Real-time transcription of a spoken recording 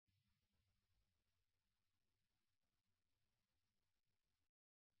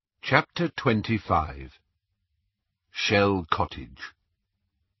Chapter 25 Shell Cottage.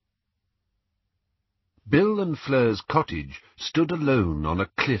 Bill and Fleur's cottage stood alone on a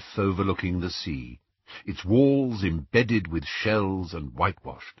cliff overlooking the sea, its walls embedded with shells and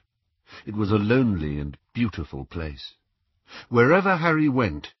whitewashed. It was a lonely and beautiful place. Wherever Harry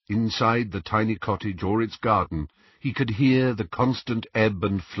went, inside the tiny cottage or its garden, he could hear the constant ebb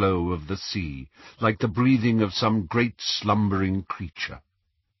and flow of the sea, like the breathing of some great slumbering creature.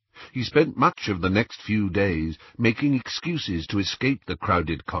 He spent much of the next few days making excuses to escape the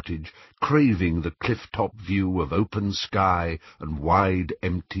crowded cottage, craving the cliff-top view of open sky and wide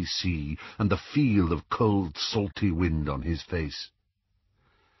empty sea, and the feel of cold salty wind on his face.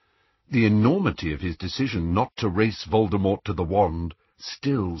 The enormity of his decision not to race Voldemort to the wand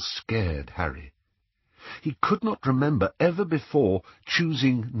still scared Harry. He could not remember ever before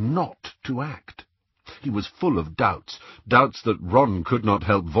choosing not to act. He was full of doubts that Ron could not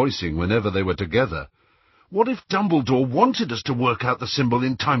help voicing whenever they were together. What if Dumbledore wanted us to work out the symbol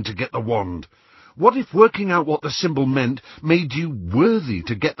in time to get the wand? What if working out what the symbol meant made you worthy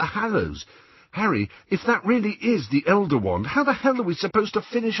to get the Hallows? Harry, if that really is the Elder Wand, how the hell are we supposed to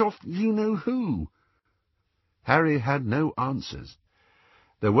finish off you-know-who? Harry had no answers.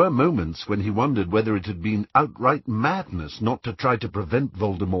 There were moments when he wondered whether it had been outright madness not to try to prevent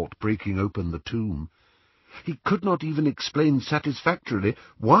Voldemort breaking open the tomb. He could not even explain satisfactorily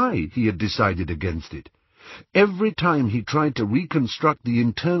why he had decided against it. Every time he tried to reconstruct the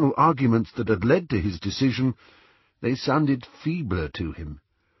internal arguments that had led to his decision, they sounded feebler to him.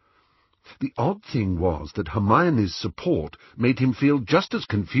 The odd thing was that Hermione's support made him feel just as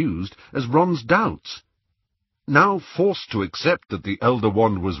confused as Ron's doubts. Now forced to accept that the Elder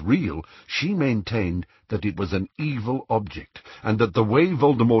Wand was real, she maintained that it was an evil object, and that the way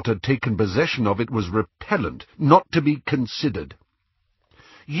Voldemort had taken possession of it was repellent, not to be considered.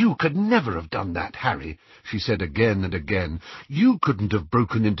 "You could never have done that, Harry," she said again and again. "You couldn't have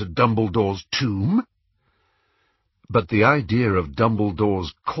broken into Dumbledore's tomb." But the idea of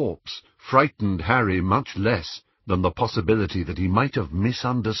Dumbledore's corpse frightened Harry much less than the possibility that he might have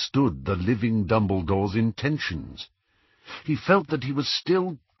misunderstood the living Dumbledore's intentions. He felt that he was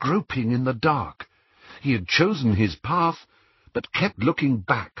still groping in the dark. He had chosen his path, but kept looking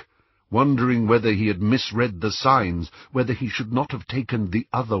back, wondering whether he had misread the signs, whether he should not have taken the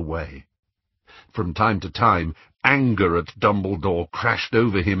other way. From time to time, anger at Dumbledore crashed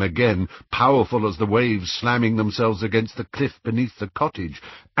over him again, powerful as the waves slamming themselves against the cliff beneath the cottage,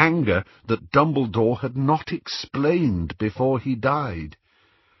 anger that Dumbledore had not explained before he died.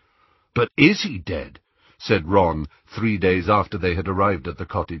 "But is he dead?" said Ron 3 days after they had arrived at the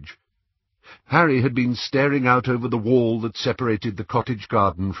cottage. Harry had been staring out over the wall that separated the cottage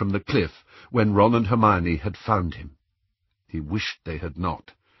garden from the cliff when Ron and Hermione had found him. He wished they had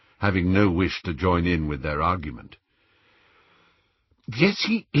not, having no wish to join in with their argument. "Yes,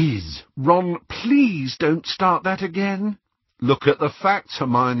 he is. Ron, please don't start that again." "Look at the facts,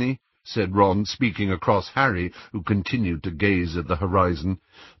 Hermione," said Ron, speaking across Harry, who continued to gaze at the horizon.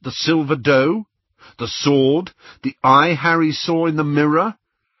 "The silver doe, the sword, the eye Harry saw in the mirror.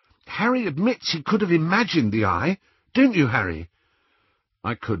 Harry admits he could have imagined the eye. Don't you, Harry?"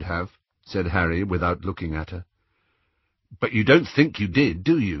 "I could have," said Harry, without looking at her. "But you don't think you did,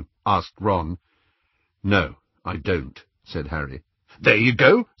 do you?" asked Ron. "No, I don't," said Harry. "There you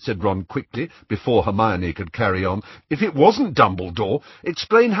go," said Ron quickly, before Hermione could carry on. "If it wasn't Dumbledore,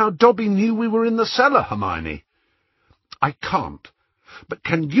 explain how Dobby knew we were in the cellar, Hermione." "I can't. But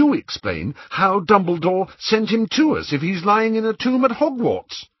can you explain how Dumbledore sent him to us if he's lying in a tomb at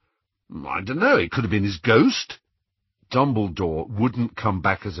Hogwarts?" "I don't know, it could have been his ghost." "Dumbledore wouldn't come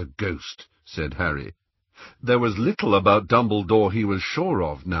back as a ghost," said Harry. There was little about Dumbledore he was sure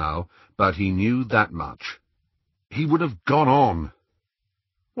of now, but he knew that much. "He would have gone on."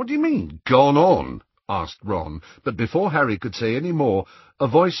 "What do you mean, gone on?" asked Ron, but before Harry could say any more, a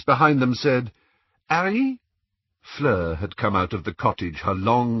voice behind them said, "Harry?" Fleur had come out of the cottage, her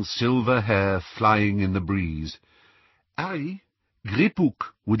long silver hair flying in the breeze. "Harry,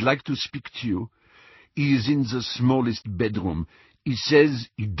 Griphook would like to speak to you. He is in the smallest bedroom. He says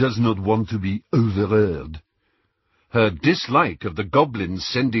he does not want to be overheard." Her dislike of the goblins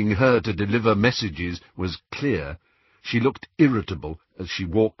sending her to deliver messages was clear. She looked irritable as she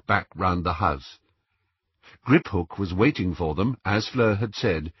walked back round the house. Griphook was waiting for them, as Fleur had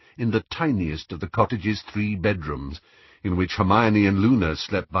said, in the tiniest of the cottage's 3 bedrooms, in which Hermione and Luna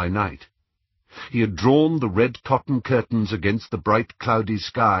slept by night. He had drawn the red cotton curtains against the bright cloudy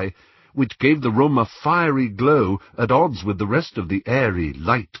sky, which gave the room a fiery glow at odds with the rest of the airy,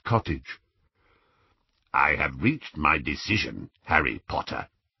 light cottage. "I have reached my decision, Harry Potter,"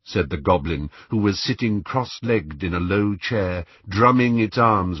 said the goblin, who was sitting cross-legged in a low chair, drumming its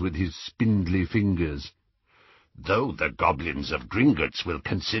arms with his spindly fingers. "Though the goblins of Gringotts will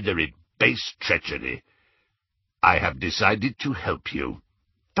consider it base treachery, I have decided to help you."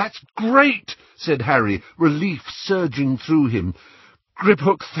 "That's great," said Harry, relief surging through him.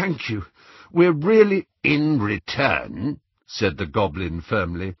 "Griphook, thank you. We're really—" "In return," said the goblin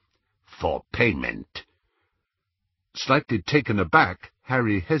firmly, "for payment." Slightly taken aback,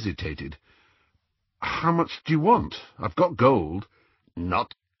 Harry hesitated. "How much do you want? I've got gold."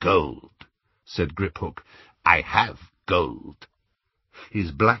 "Not gold," said Griphook. "I have gold."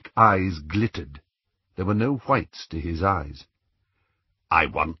 His black eyes glittered. There were no whites to his eyes. "I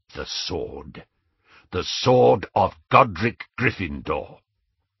want the sword of Godric Gryffindor."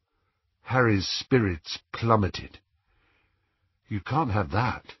 Harry's spirits plummeted. "You can't have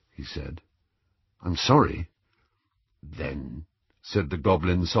that," he said. "I'm sorry." "Then," said the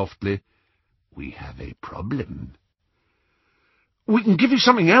goblin softly, "we have a problem." "We can give you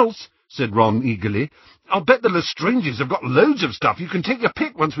something else," said Ron eagerly. "I'll bet the Lestranges have got loads of stuff. You can take your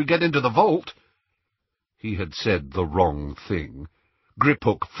pick once we get into the vault." He had said the wrong thing.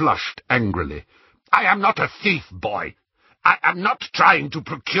 Griphook flushed angrily. "I am not a thief, boy. I am not trying to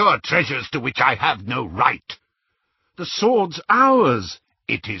procure treasures to which I have no right." "The sword's ours."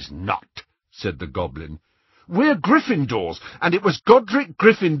 "It is not," said the goblin. "We're Gryffindors, and it was Godric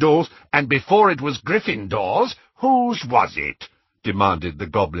Gryffindor's." "And before it was Gryffindor's, whose was it?" demanded the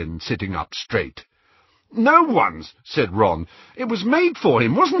goblin, sitting up straight. "No one's," said Ron. "It was made for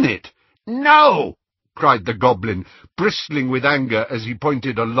him, wasn't it?" "No!" cried the goblin, bristling with anger as he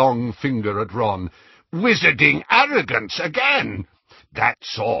pointed a long finger at Ron. "Wizarding arrogance again! That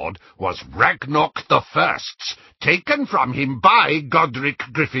sword was Ragnarok the First's, taken from him by Godric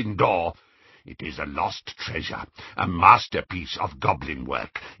Gryffindor. It is a lost treasure, a masterpiece of goblin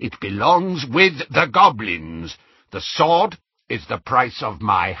work. It belongs with the goblins. The sword is the price of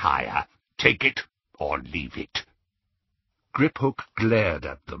my hire. Take it or leave it." Griphook glared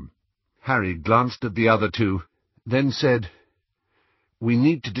at them. Harry glanced at the other two, then said, "We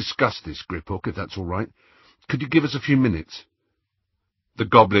need to discuss this, Griphook, if that's all right. Could you give us a few minutes?" The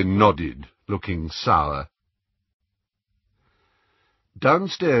goblin nodded, looking sour.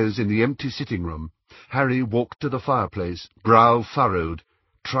 Downstairs in the empty sitting-room, Harry walked to the fireplace, brow furrowed,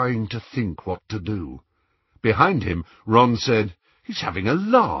 trying to think what to do. Behind him, Ron said, "He's having a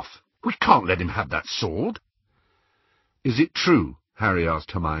laugh. We can't let him have that sword." "Is it true?" Harry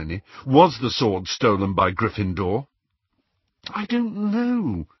asked Hermione. "Was the sword stolen by Gryffindor?" "I don't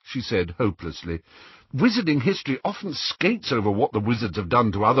know," she said hopelessly. "Wizarding history often skates over what the wizards have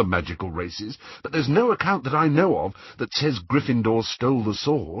done to other magical races, but there's no account that I know of that says Gryffindor stole the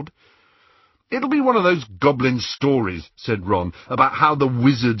sword." "It'll be one of those goblin stories," said Ron, "about how the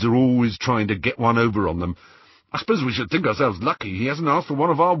wizards are always trying to get one over on them. I suppose we should think ourselves lucky he hasn't asked for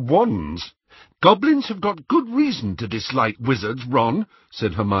one of our wands." "Goblins have got good reason to dislike wizards, Ron,"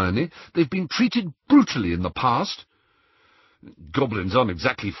 said Hermione. "They've been treated brutally in the past." "Goblins aren't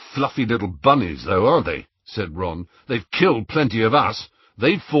exactly fluffy little bunnies, though, are they?" said Ron. "They've killed plenty of us.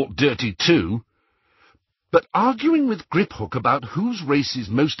 They've fought dirty, too." "But arguing with Griphook about whose race is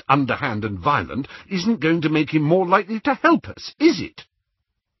most underhand and violent isn't going to make him more likely to help us, is it?"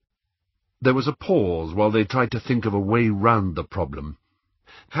 There was a pause while they tried to think of a way round the problem.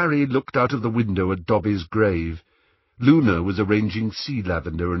 Harry looked out of the window at Dobby's grave. Luna was arranging sea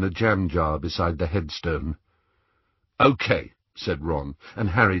lavender in a jam jar beside the headstone. "OK," said Ron, and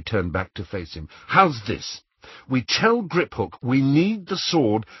Harry turned back to face him. "How's this? We tell Griphook we need the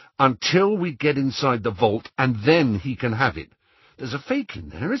sword until we get inside the vault, and then he can have it. There's a fake in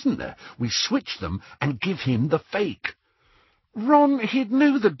there, isn't there? We switch them and give him the fake." "Ron, he'd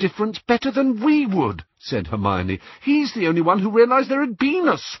know the difference better than we would," said Hermione. "He's the only one who realised there had been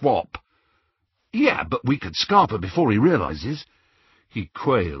a swap." "Yeah, but we could scarper before he realises." He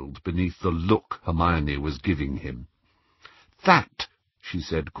quailed beneath the look Hermione was giving him. "That," she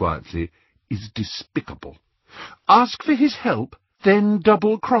said quietly, "is despicable. Ask for his help, then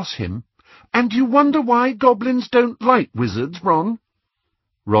double-cross him. And you wonder why goblins don't like wizards, Ron?"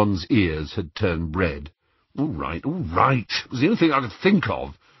 Ron's ears had turned red. All right. It was the only thing I could think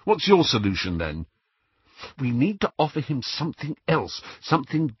of. What's your solution, then?" "We need to offer him something else,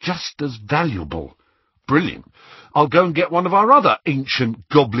 something just as valuable." "Brilliant. I'll go and get one of our other ancient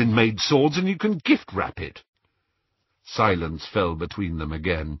goblin-made swords, and you can gift-wrap it." Silence fell between them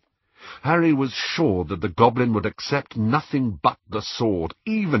again. Harry was sure that the goblin would accept nothing but the sword,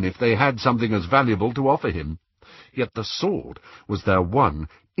 even if they had something as valuable to offer him. Yet the sword was their one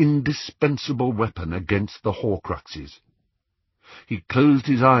indispensable weapon against the Horcruxes. He closed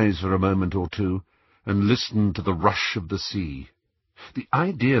his eyes for a moment or two, and listened to the rush of the sea. The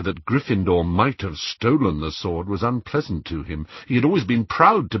idea that Gryffindor might have stolen the sword was unpleasant to him. He had always been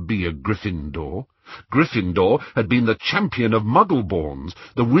proud to be a Gryffindor. Gryffindor had been the champion of Muggleborns,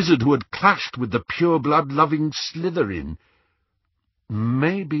 the wizard who had clashed with the pure-blood-loving Slytherin.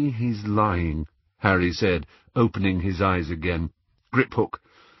 "Maybe he's lying," Harry said, opening his eyes again. "Griphook,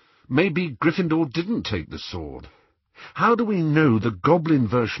 maybe Gryffindor didn't take the sword. How do we know the goblin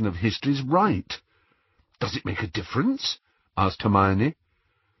version of history's right?" "Does it make a difference?" asked Hermione.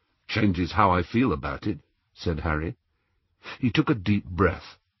 "Changes how I feel about it," said Harry. He took a deep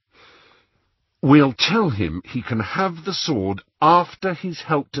breath. "We'll tell him he can have the sword after he's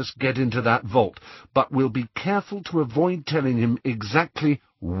helped us get into that vault, but we'll be careful to avoid telling him exactly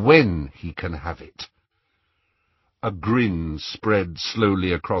when he can have it." A grin spread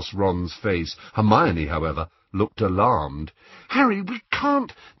slowly across Ron's face. Hermione, however, looked alarmed. "Harry, we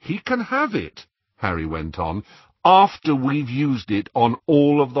can't—" "He can have it," Harry went on, "after we've used it on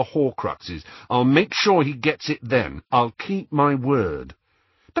all of the Horcruxes. I'll make sure he gets it then. I'll keep my word."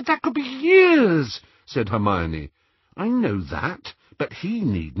 "But that could be years," said Hermione. "I know that, but he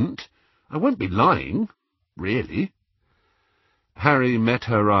needn't. I won't be lying, really." Harry met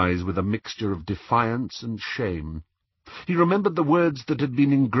her eyes with a mixture of defiance and shame. He remembered the words that had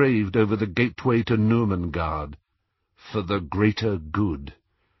been engraved over the gateway to Nurmengard, "For the greater good."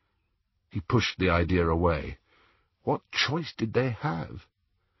 He pushed the idea away. What choice did they have?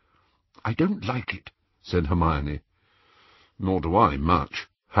 "I don't like it," said Hermione. "Nor do I, much,"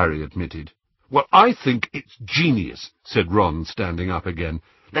 Harry admitted. "Well, I think it's genius," said Ron, standing up again.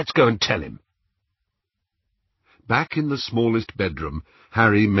 "Let's go and tell him." Back in the smallest bedroom,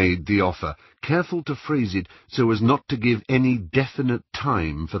 Harry made the offer, careful to phrase it so as not to give any definite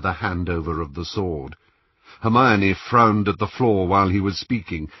time for the handover of the sword. Hermione frowned at the floor while he was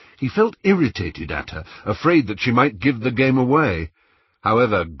speaking. He felt irritated at her, afraid that she might give the game away.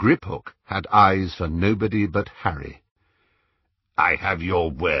 However, Griphook had eyes for nobody but Harry. "I have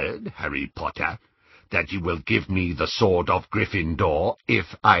your word, Harry Potter, that you will give me the sword of Gryffindor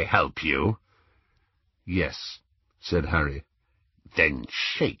if I help you?" "Yes," said Harry. "Then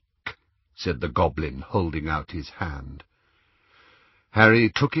shake," said the goblin, holding out his hand.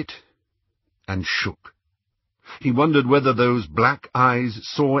 Harry took it and shook. He wondered whether those black eyes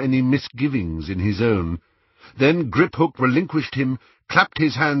saw any misgivings in his own. Then Griphook relinquished him, clapped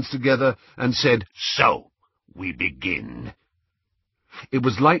his hands together, and said, "So, we begin." It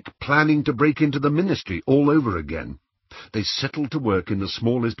was like planning to break into the Ministry all over again. They settled to work in the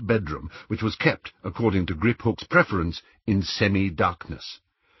smallest bedroom, which was kept, according to Griphook's preference, in semi-darkness.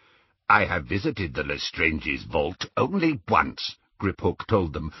 "I have visited the Lestrange's vault only once," Griphook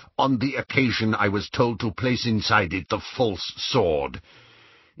told them, "on the occasion I was told to place inside it the false sword.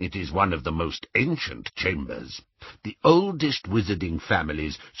 It is one of the most ancient chambers. The oldest wizarding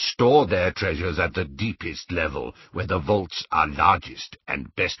families store their treasures at the deepest level, where the vaults are largest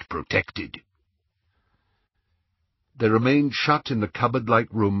and best protected." They remained shut in the cupboard-like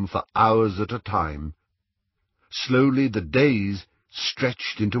room for hours at a time. Slowly the days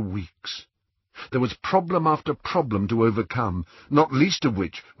stretched into weeks. There was problem after problem to overcome, not least of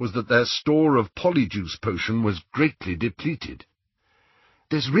which was that their store of polyjuice potion was greatly depleted.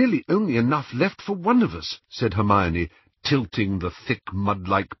 "There's really only enough left for one of us," said Hermione, tilting the thick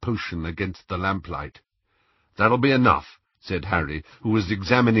mud-like potion against the lamplight. "That'll be enough," said Harry, who was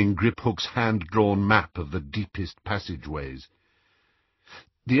examining Griphook's hand-drawn map of the deepest passageways.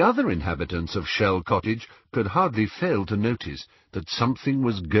 The other inhabitants of Shell Cottage could hardly fail to notice that something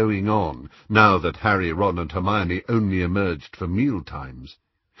was going on, now that Harry, Ron, and Hermione only emerged for meal-times.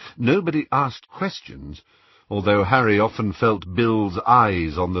 Nobody asked questions, although Harry often felt Bill's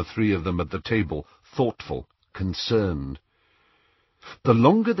eyes on the three of them at the table, thoughtful, concerned. The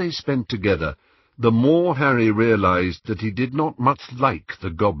longer they spent together, the more Harry realized that he did not much like the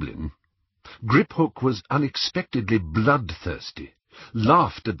goblin. Griphook was unexpectedly bloodthirsty,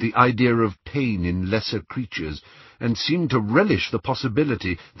 laughed at the idea of pain in lesser creatures, and seemed to relish the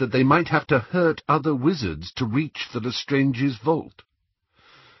possibility that they might have to hurt other wizards to reach the Lestrange's vault.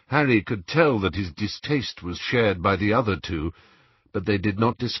 Harry could tell that his distaste was shared by the other two, but they did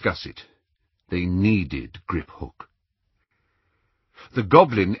not discuss it. They needed Griphook. The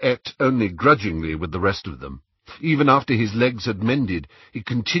goblin ate only grudgingly with the rest of them. Even after his legs had mended, he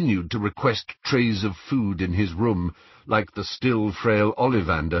continued to request trays of food in his room, like the still frail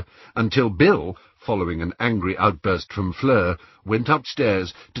Ollivander, until Bill, following an angry outburst from Fleur, went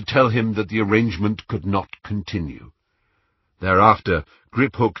upstairs to tell him that the arrangement could not continue. Thereafter,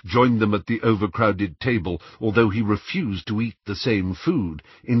 Griphook joined them at the overcrowded table, although he refused to eat the same food,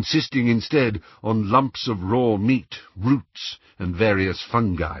 insisting instead on lumps of raw meat, roots, and various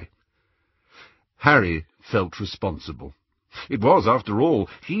fungi. Harry felt responsible. It was, after all,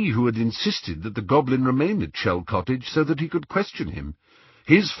 he who had insisted that the goblin remain at Shell Cottage so that he could question him.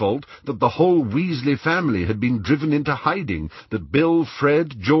 His fault that the whole Weasley family had been driven into hiding, that Bill,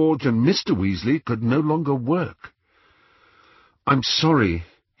 Fred, George, and Mr. Weasley could no longer work. "I'm sorry,"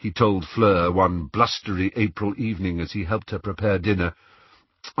 he told Fleur one blustery April evening as he helped her prepare dinner.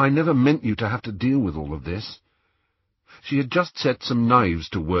 "I never meant you to have to deal with all of this." She had just set some knives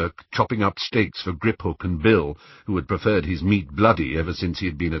to work, chopping up steaks for Griphook and Bill, who had preferred his meat bloody ever since he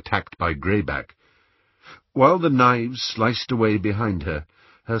had been attacked by Greyback. While the knives sliced away behind her,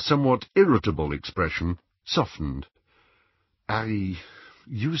 her somewhat irritable expression softened. "Harry,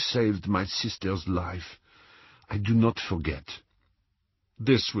 you saved my sister's life. I do not forget."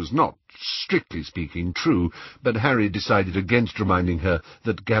 This was not, strictly speaking, true, but Harry decided against reminding her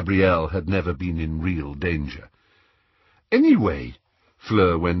that Gabrielle had never been in real danger. "Anyway,"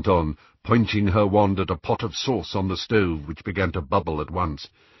 Fleur went on, pointing her wand at a pot of sauce on the stove, which began to bubble at once,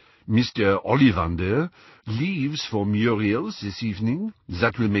 "Mr. Ollivander leaves for Muriel's this evening.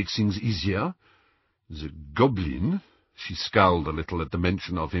 That will make things easier. The goblin," she scowled a little at the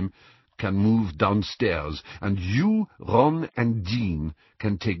mention of him, "can move downstairs, and you, Ron, and Dean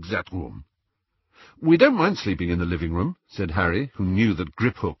can take that room." "We don't mind sleeping in the living room," said Harry, who knew that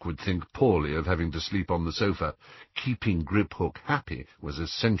Griphook would think poorly of having to sleep on the sofa. Keeping Griphook happy was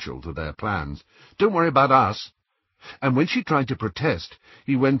essential to their plans. "Don't worry about us." And when she tried to protest,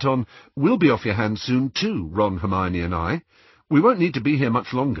 he went on, "We'll be off your hands soon, too, Ron, Hermione, and I. We won't need to be here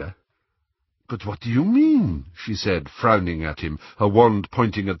much longer." "But what do you mean?" she said, frowning at him, her wand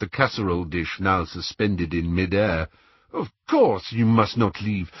pointing at the casserole dish now suspended in mid-air. "Of course you must not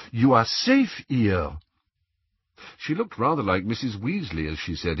leave. You are safe here." She looked rather like Mrs. Weasley as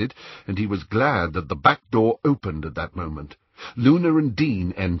she said it, and he was glad that the back door opened at that moment. Luna and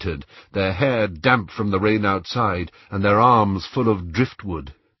Dean entered, their hair damp from the rain outside, and their arms full of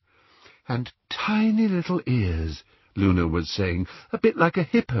driftwood. "And tiny little ears," Luna was saying, "a bit like a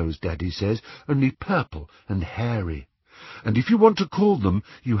hippo's, Daddy says, only purple and hairy. And if you want to call them,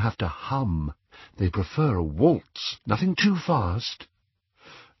 you have to hum. They prefer a waltz, nothing too fast."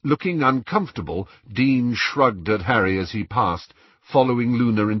 Looking uncomfortable, Dean shrugged at Harry as he passed, following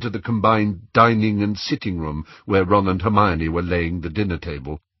Luna into the combined dining and sitting room where Ron and Hermione were laying the dinner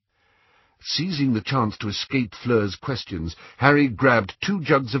table. Seizing the chance to escape Fleur's questions, Harry grabbed 2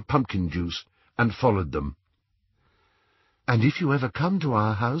 jugs of pumpkin juice and followed them. "And if you ever come to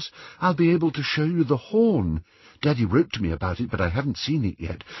our house, I'll be able to show you the horn. Daddy wrote to me about it, but I haven't seen it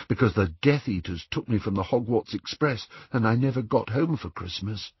yet, because the Death Eaters took me from the Hogwarts Express, and I never got home for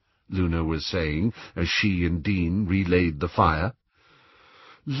Christmas," Luna was saying, as she and Dean relayed the fire.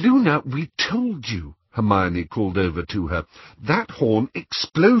 "Luna, we told you," Hermione called over to her. "That horn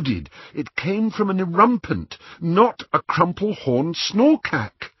exploded. It came from an erumpent, not a crumple-horn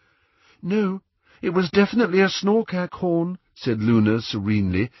snorkack." "No, it was definitely a snorkack horn," said Luna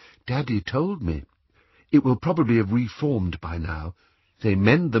serenely. "Daddy told me. It will probably have reformed by now. They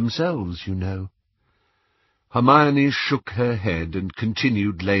mend themselves, you know." Hermione shook her head and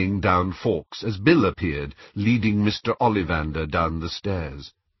continued laying down forks as Bill appeared, leading Mr. Ollivander down the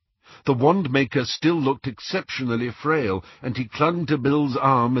stairs. The wand-maker still looked exceptionally frail, and he clung to Bill's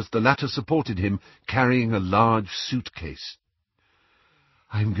arm as the latter supported him, carrying a large suitcase.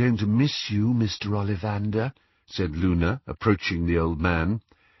 "I'm going to miss you, Mr. Ollivander," said Luna, approaching the old man.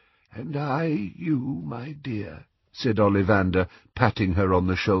 "And I you, my dear," said Ollivander, patting her on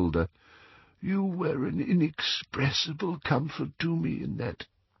the shoulder. "You were an inexpressible comfort to me in that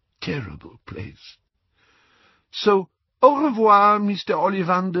terrible place." "So, au revoir, Mr.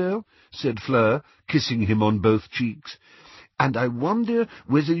 Ollivander," said Fleur, kissing him on both cheeks. "And I wonder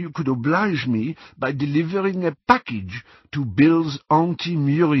whether you could oblige me by delivering a package to Bill's Auntie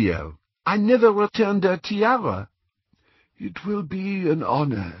Muriel. I never returned her tiara." "It will be an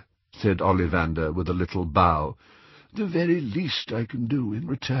honour," said Ollivander with a little bow. "The very least I can do in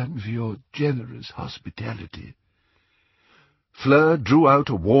return for your generous hospitality." Fleur drew out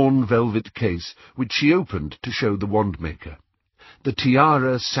a worn velvet case, which she opened to show the wand-maker. The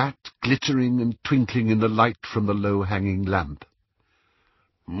tiara sat glittering and twinkling in the light from the low-hanging lamp.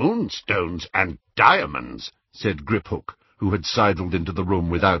 "Moonstones and diamonds," said Griphook, who had sidled into the room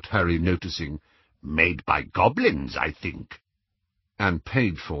without Harry noticing. "Made by goblins, I think." "And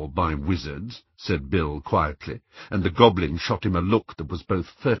paid for by wizards," said Bill quietly, and the goblin shot him a look that was both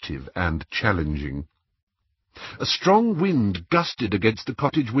furtive and challenging. A strong wind gusted against the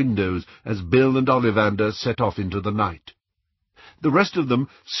cottage windows as Bill and Ollivander set off into the night. The rest of them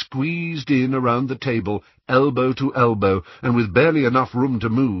squeezed in around the table, elbow to elbow, and with barely enough room to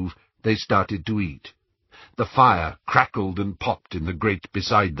move, they started to eat. The fire crackled and popped in the grate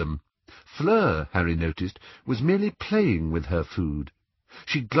beside them. Fleur, Harry noticed, was merely playing with her food.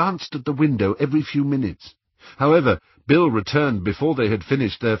 She glanced at the window every few minutes. However, Bill returned before they had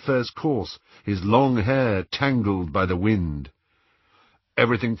finished their first course, his long hair tangled by the wind.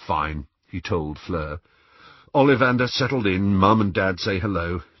 "Everything fine," he told Fleur. "Ollivander settled in, Mum and Dad say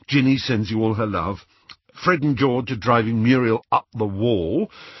hello. Ginny sends you all her love. Fred and George are driving Muriel up the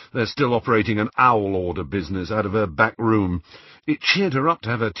wall. They're still operating an owl order business out of her back room. It cheered her up to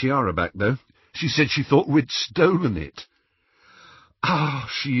have her tiara back, though. She said she thought we'd stolen it." "Ah,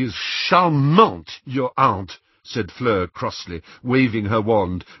 she is charmante, your aunt," said Fleur crossly, waving her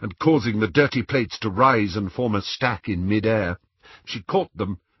wand and causing the dirty plates to rise and form a stack in mid-air. She caught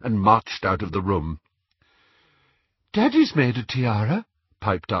them and marched out of the room. "Daddy's made a tiara,"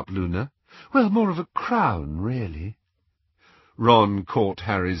 piped up Luna. "Well, more of a crown, really." Ron caught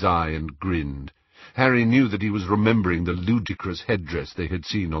Harry's eye and grinned. Harry knew that he was remembering the ludicrous headdress they had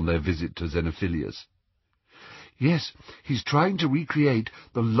seen on their visit to Xenophilius. "Yes, he's trying to recreate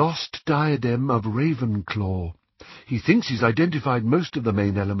the lost diadem of Ravenclaw. He thinks he's identified most of the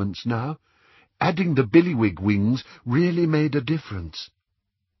main elements now. Adding the billywig wings really made a difference."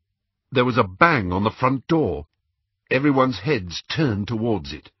 There was a bang on the front door. Everyone's heads turned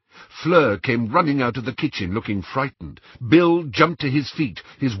towards it. Fleur came running out of the kitchen, looking frightened. Bill jumped to his feet,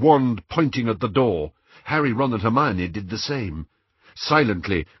 his wand pointing at the door. Harry, Ron, and Hermione did the same.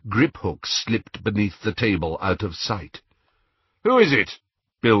 Silently, Griphook slipped beneath the table out of sight. "Who is it?"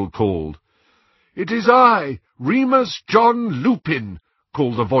 Bill called. "It is I, Remus John Lupin,"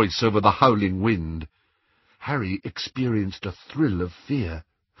 called a voice over the howling wind. Harry experienced a thrill of fear.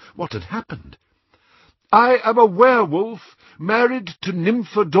 What had happened? "I am a werewolf, married to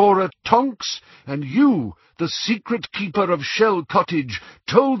Nymphadora Tonks, and you, the secret keeper of Shell Cottage,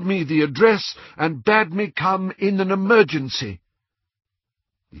 told me the address and bade me come in an emergency."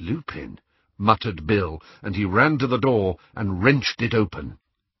 "Lupin," muttered Bill, and he ran to the door and wrenched it open.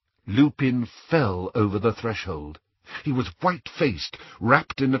 Lupin fell over the threshold. He was white-faced,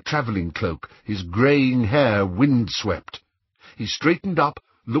 wrapped in a travelling cloak, his greying hair wind-swept. He straightened up,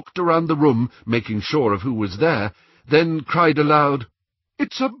 looked around the room, making sure of who was there, then cried aloud,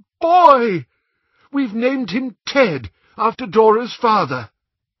 "It's a boy! We've named him Ted, after Dora's father."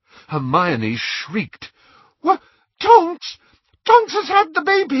 Hermione shrieked. "What? Tonks! Tonks has had the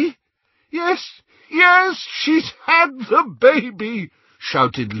baby!" Yes, she's had the baby!"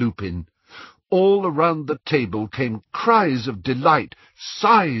 shouted Lupin. All around the table came cries of delight,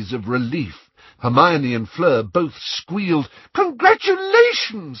 sighs of relief. Hermione and Fleur both squealed,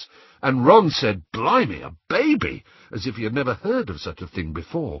 "Congratulations!" and Ron said, "Blimey, a baby!" as if he had never heard of such a thing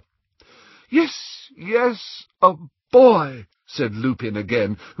before. Yes, a boy," said Lupin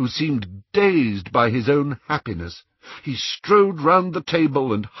again, who seemed dazed by his own happiness. He strode round the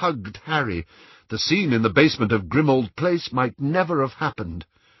table and hugged Harry. The scene in the basement of Grimmauld Place might never have happened.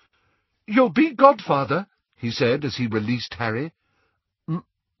 "You'll be godfather," he said as he released Harry.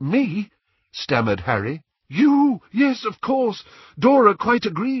 Me?" stammered Harry. "You? Yes, of course. Dora quite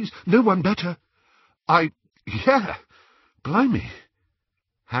agrees. No one better." Yeah, blimey."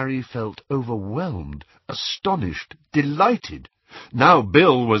 Harry felt overwhelmed, astonished, delighted. Now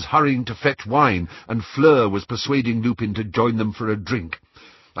Bill was hurrying to fetch wine, and Fleur was persuading Lupin to join them for a drink.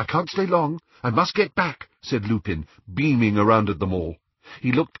 "I can't stay long. I must get back," said Lupin, beaming around at them all.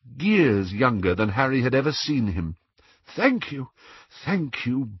 He looked years younger than Harry had ever seen him. Thank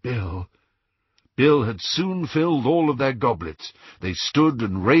you, Bill." Bill had soon filled all of their goblets. They stood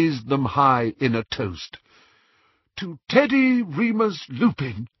and raised them high in a toast. "To Teddy Remus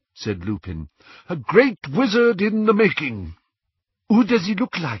Lupin," said Lupin, "a great wizard in the making." "Who does he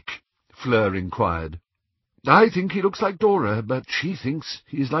look like?" Fleur inquired. "I think he looks like Dora, but she thinks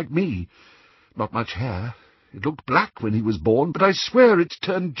he is like me. Not much hair. It looked black when he was born, but I swear it's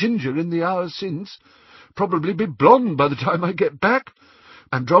turned ginger in the hours since. Probably be blonde by the time I get back.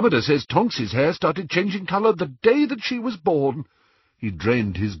 Andromeda says Tonks's hair started changing colour the day that she was born." He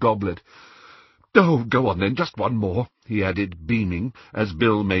drained his goblet. "Oh, go on then, just one more," he added, beaming, as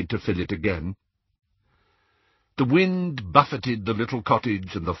Bill made to fill it again. The wind buffeted the little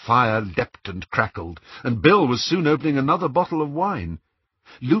cottage, and the fire leapt and crackled, and Bill was soon opening another bottle of wine.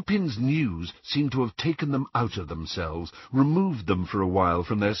 Lupin's news seemed to have taken them out of themselves, removed them for a while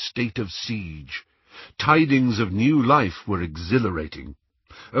from their state of siege. Tidings of new life were exhilarating.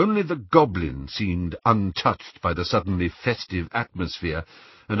 Only the goblin seemed untouched by the suddenly festive atmosphere,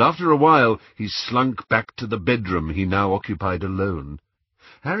 and after a while he slunk back to the bedroom he now occupied alone.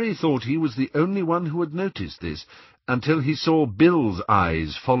 Harry thought he was the only one who had noticed this, until he saw Bill's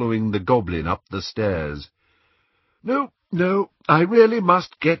eyes following the goblin up the stairs. "No, I really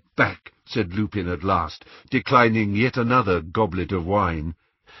must get back," said Lupin at last, declining yet another goblet of wine.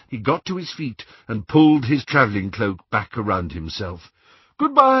 He got to his feet and pulled his travelling cloak back around himself.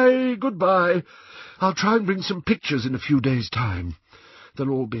 Goodbye. I'll try and bring some pictures in a few days' time. They'll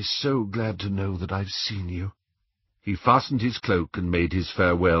all be so glad to know that I've seen you." He fastened his cloak and made his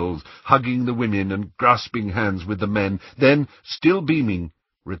farewells, hugging the women and grasping hands with the men, then, still beaming,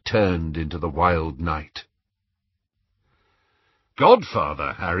 returned into the wild night.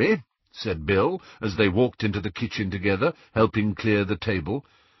 "Godfather, Harry," said Bill, as they walked into the kitchen together, helping clear the table.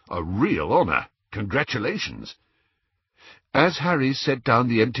 "A real honour. Congratulations." As Harry set down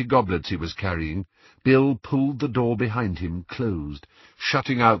the empty goblets he was carrying, Bill pulled the door behind him closed,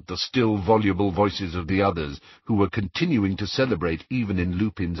 shutting out the still voluble voices of the others, who were continuing to celebrate even in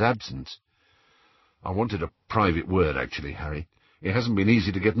Lupin's absence. "I wanted a private word, actually, Harry. It hasn't been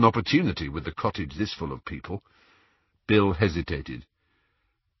easy to get an opportunity with the cottage this full of people." Bill hesitated.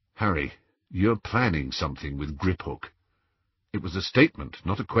 "Harry, you're planning something with Griphook." It was a statement,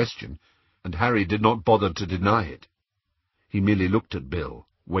 not a question, and Harry did not bother to deny it. He merely looked at Bill,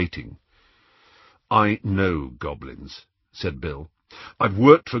 waiting. "I know goblins," said Bill. "I've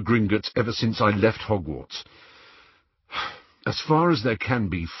worked for Gringotts ever since I left Hogwarts. As far as there can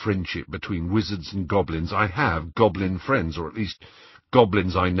be friendship between wizards and goblins, I have goblin friends, or at least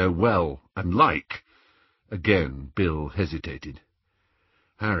goblins I know well and like." Again Bill hesitated.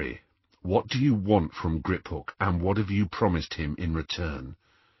 "Harry, what do you want from Griphook, and what have you promised him in return?"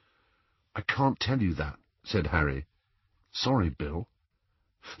 "I can't tell you that," said Harry. "Sorry, Bill."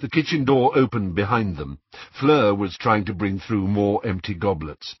 The kitchen door opened behind them. Fleur was trying to bring through more empty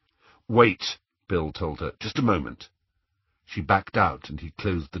goblets. "Wait," Bill told her. "Just a moment." She backed out, and he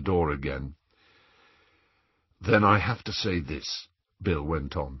closed the door again. "Then I have to say this," Bill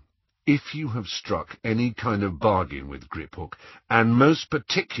went on. "If you have struck any kind of bargain with Griphook, and most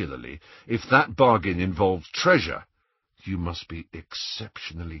particularly if that bargain involves treasure, you must be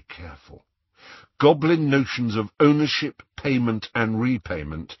exceptionally careful. Goblin notions of ownership, payment, and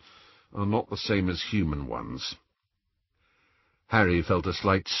repayment are not the same as human ones." Harry felt a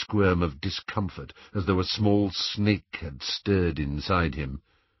slight squirm of discomfort, as though a small snake had stirred inside him.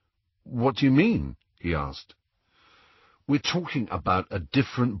 "What do you mean?" he asked. "We're talking about a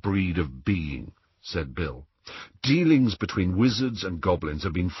different breed of being," said Bill. "Dealings between wizards and goblins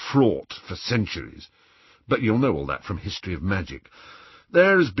have been fraught for centuries, but you'll know all that from history of magic.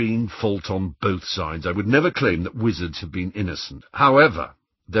 There has been fault on both sides. I would never claim that wizards have been innocent. However,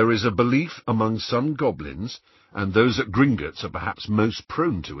 there is a belief among some goblins, and those at Gringotts are perhaps most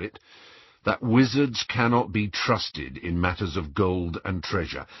prone to it, that wizards cannot be trusted in matters of gold and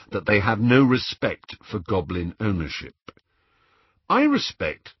treasure, that they have no respect for goblin ownership." "I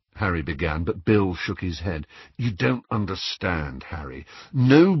respect," Harry began, but Bill shook his head. "You don't understand, Harry.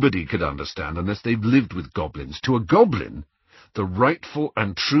 Nobody could understand unless they've lived with goblins. To a goblin, the rightful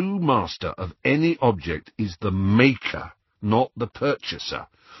and true master of any object is the maker, not the purchaser.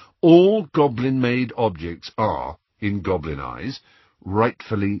 All goblin-made objects are, in goblin eyes,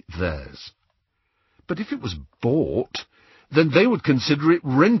 rightfully theirs. But if it was bought, then they would consider it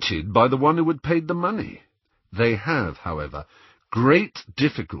rented by the one who had paid the money. They have, however, great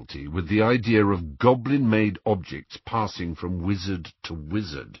difficulty with the idea of goblin-made objects passing from wizard to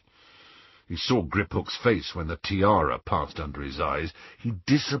wizard." He saw Griphook's face when the tiara passed under his eyes. He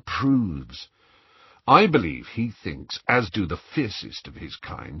disapproves. I believe he thinks, as do the fiercest of his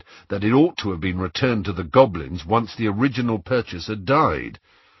kind, that it ought to have been returned to the goblins once the original purchaser died.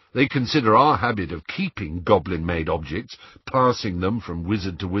 They consider our habit of keeping goblin-made objects, passing them from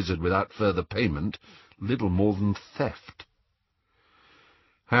wizard to wizard without further payment, little more than theft.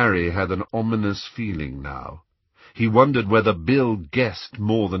 Harry had an ominous feeling now. He wondered whether Bill guessed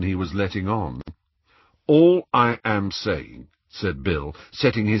more than he was letting on. "All I am saying," said Bill,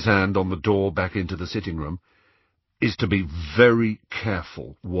 setting his hand on the door back into the sitting-room, "is to be very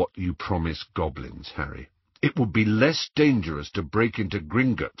careful what you promise goblins, Harry. It would be less dangerous to break into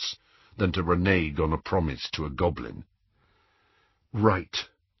Gringotts than to renege on a promise to a goblin." "Right,"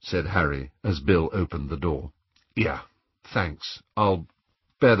 said Harry, as Bill opened the door. "Yeah, thanks. I'll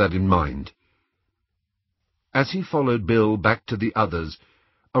bear that in mind." As he followed Bill back to the others,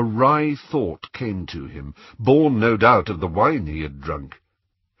 a wry thought came to him, born no doubt of the wine he had drunk.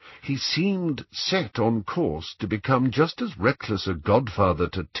 He seemed set on course to become just as reckless a godfather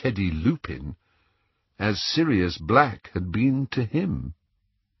to Teddy Lupin as Sirius Black had been to him.